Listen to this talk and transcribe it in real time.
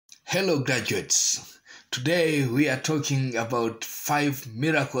Hello graduates. Today we are talking about 5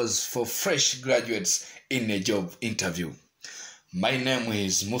 miracles for fresh graduates in a job interview. My name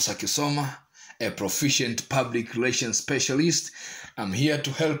is Musa Kisoma, a proficient public relations specialist. I'm here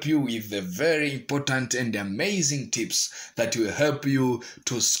to help you with the very important and amazing tips that will help you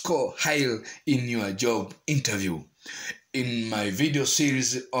to score high in your job interview. In my video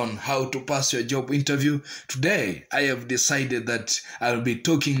series on how to pass your job interview, today I have decided that I'll be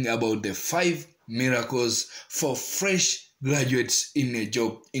talking about the 5 miracles for fresh graduates in a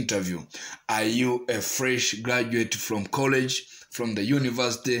job interview. Are you a fresh graduate from college, from the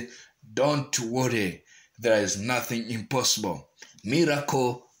university? Don't worry, there is nothing impossible.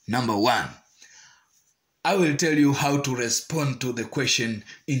 Miracle number 1. I will tell you how to respond to the question,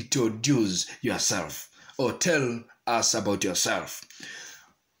 introduce yourself, or tell us about yourself.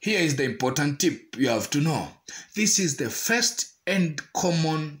 Here is the important tip you have to know. This is the first and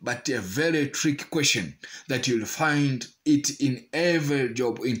common but a very tricky question that you'll find it in every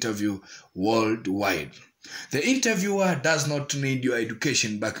job interview worldwide. The interviewer does not need your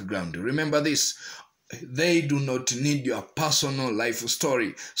education background. Remember this. They do not need your personal life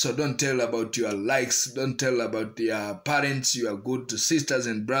story. So don't tell about your likes, don't tell about your parents, your good sisters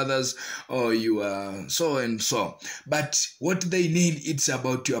and brothers, or your so and so. But what they need, it's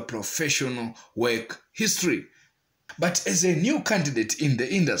about your professional work history. But as a new candidate in the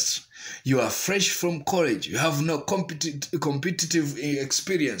industry, you are fresh from college, you have no competitive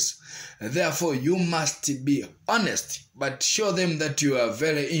experience. Therefore, you must be honest, but show them that you are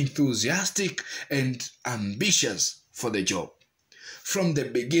very enthusiastic and ambitious for the job. From the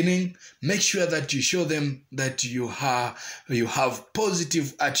beginning, make sure that you show them that you have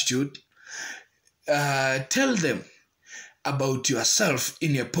positive attitude. Tell them about yourself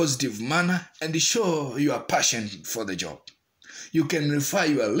in a positive manner and show your passion for the job. You can refer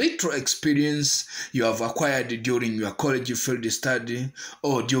your little experience you have acquired during your college field study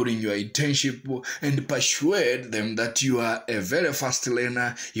or during your internship and persuade them that you are a very fast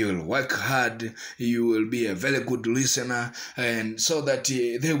learner, you will work hard, you will be a very good listener, and so that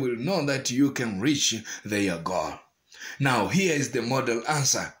they will know that you can reach their goal. Now, here is the model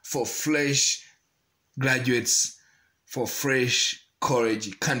answer for fresh graduates, for fresh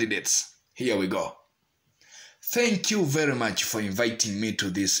college candidates. Here we go. Thank you very much for inviting me to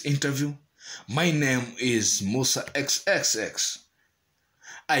this interview. My name is Musa XXX.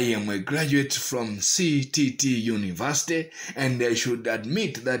 I am a graduate from CTT University, and I should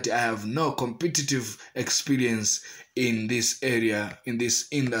admit that I have no competitive experience in this area, in this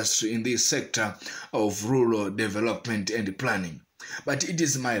industry, in this sector of rural development and planning. But it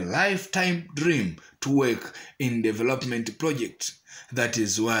is my lifetime dream to work in development projects. That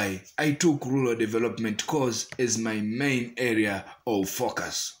is why I took rural development course as my main area of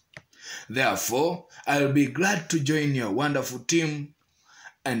focus. Therefore, I'll be glad to join your wonderful team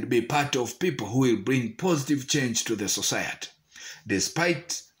and be part of people who will bring positive change to the society.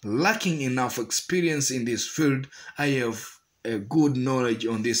 Despite lacking enough experience in this field, I have a good knowledge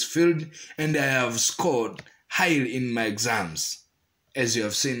on this field and I have scored highly in my exams, as you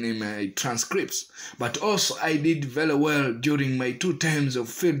have seen in my transcripts. But also I did very well during my 2 terms of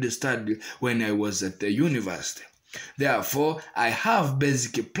field study when I was at the university. Therefore, I have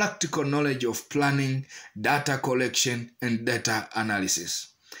basic practical knowledge of planning, data collection, and data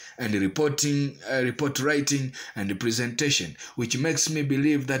analysis, and report writing and presentation, which makes me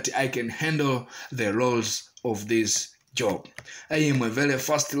believe that I can handle the roles of this job. I am a very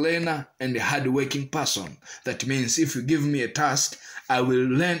fast learner and a hard-working person. That means if you give me a task, I will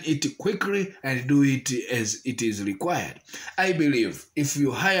learn it quickly and do it as it is required. I believe if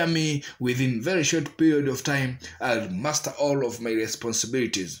you hire me within a very short period of time, I'll master all of my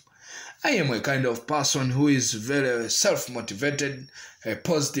responsibilities. I am a kind of person who is very self-motivated,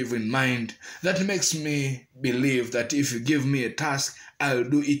 positive in mind. That makes me believe that if you give me a task, I'll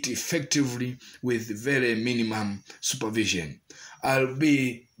do it effectively with very minimum supervision. I'll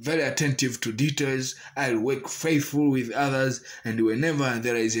be very attentive to details, I'll work faithful with others, and whenever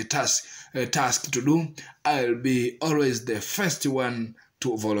there is a task to do, I'll be always the first one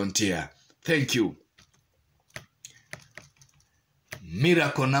to volunteer. Thank you.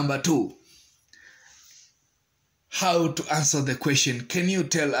 Miracle number 2. How to answer the question, can you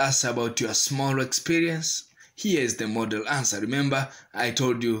tell us about your small experience? Here is the model answer. Remember, I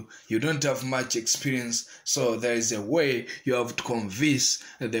told you, you don't have much experience, so there is a way you have to convince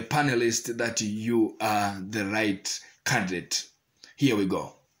the panelist that you are the right candidate. Here we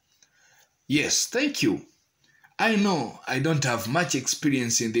go. Yes, thank you. I know I don't have much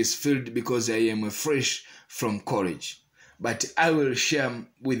experience in this field because I am fresh from college. but I will share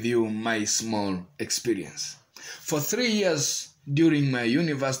with you my small experience. For 3 years during my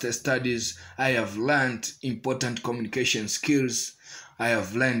university studies, I have learned important communication skills. I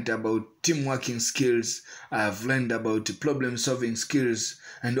have learned about team working skills. I have learned about problem solving skills,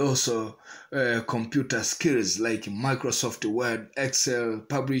 and also computer skills like Microsoft Word, Excel,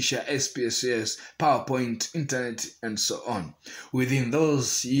 Publisher, SPSS, PowerPoint, Internet, and so on. Within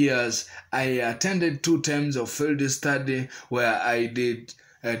those years, I attended 2 terms of field study where I did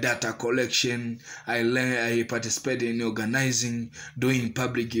data collection. I participated in organizing, doing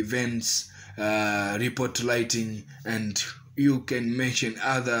public events, report writing, and you can mention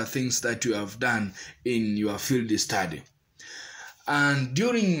other things that you have done in your field study. And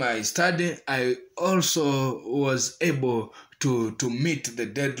during my study, I also was able to meet the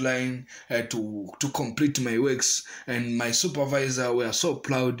deadline, to complete my works, and my supervisor were so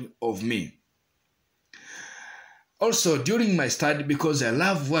proud of me. Also, during my study, because I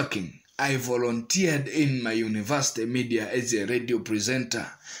love working, I volunteered in my university media as a radio presenter,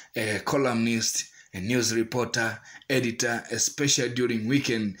 a columnist, a news reporter, editor, especially during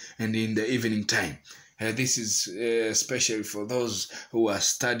weekend and in the evening time. This is especially for those who are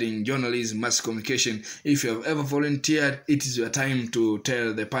studying journalism, mass communication. If you have ever volunteered, it is your time to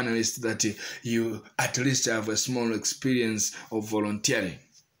tell the panelists that you at least have a small experience of volunteering.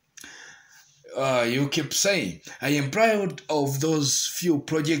 You keep saying, I am proud of those few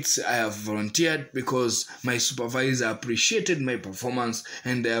projects I have volunteered because my supervisor appreciated my performance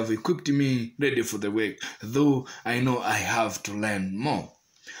and they have equipped me ready for the work, though I know I have to learn more.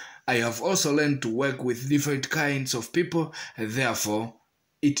 I have also learned to work with different kinds of people, and therefore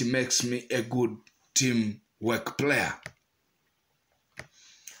it makes me a good team work player.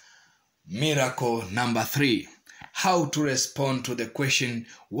 Miracle number 3. How to respond to the question,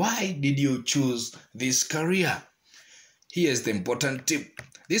 why did you choose this career? Here's the important tip.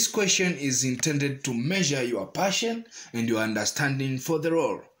 This question is intended to measure your passion and your understanding for the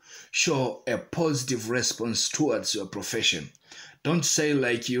role. Show a positive response towards your profession. Don't say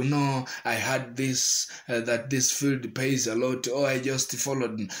like, I had this, that this field pays a lot, or I just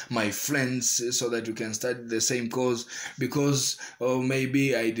followed my friends so that you can study the same course because, or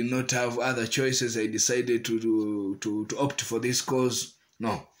maybe I did not have other choices. I decided to opt for this course.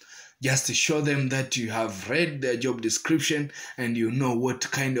 No, just show them that you have read their job description and you know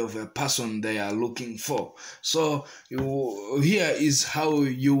what kind of a person they are looking for. So here is how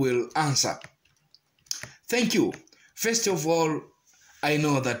you will answer. Thank you. First of all, I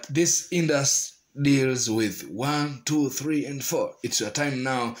know that this industry deals with 1, 2, 3, and 4. It's your time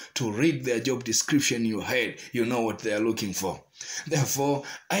now to read their job description in your head. You know what they are looking for. Therefore,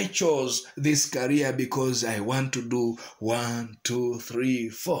 I chose this career because I want to do 1, 2, 3,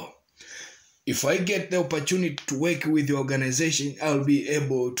 4. If I get the opportunity to work with the organization, I'll be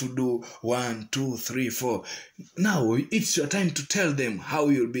able to do 1, 2, 3, 4. Now, it's your time to tell them how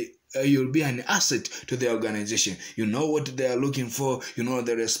you'll be an asset to the organization. You know what they are looking for. You know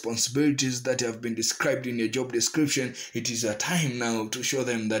the responsibilities that have been described in your job description. It is a time now to show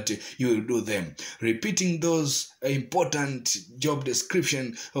them that you will do them. Repeating those important job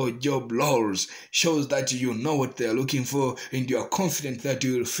description or job roles shows that you know what they are looking for and you are confident that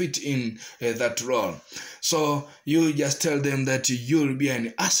you will fit in that role. So you just tell them that you will be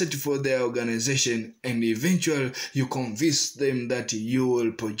an asset for their organization, and eventually you convince them that you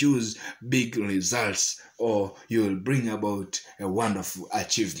will produce big results or you will bring about a wonderful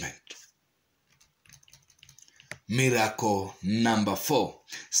achievement. Miracle number 4.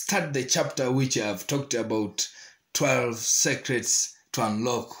 Start the chapter which I have talked about 12 secrets to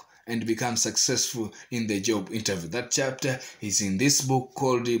unlock and become successful in the job interview. That chapter is in this book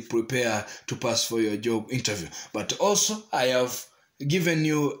called Prepare to Pass for Your Job Interview. But also I have given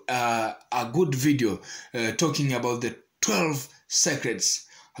you a good video talking about the 12 secrets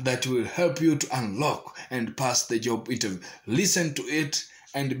that will help you to unlock and pass the job interview. Listen to it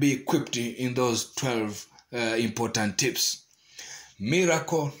and be equipped in those 12 important tips.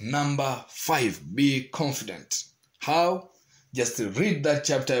 Miracle number 5. Be confident. How? Just read that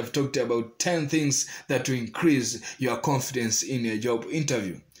chapter. I've talked about 10 things that will increase your confidence in your job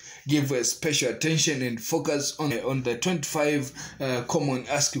interview. Give a special attention and focus on the 25 common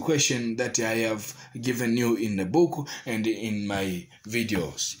asked questions that I have given you in the book and in my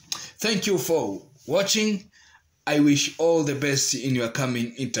videos. Thank you for watching. I wish all the best in your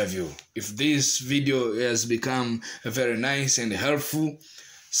coming interview. If this video has become very nice and helpful,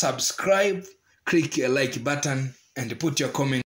 subscribe, click a like button, and put your comment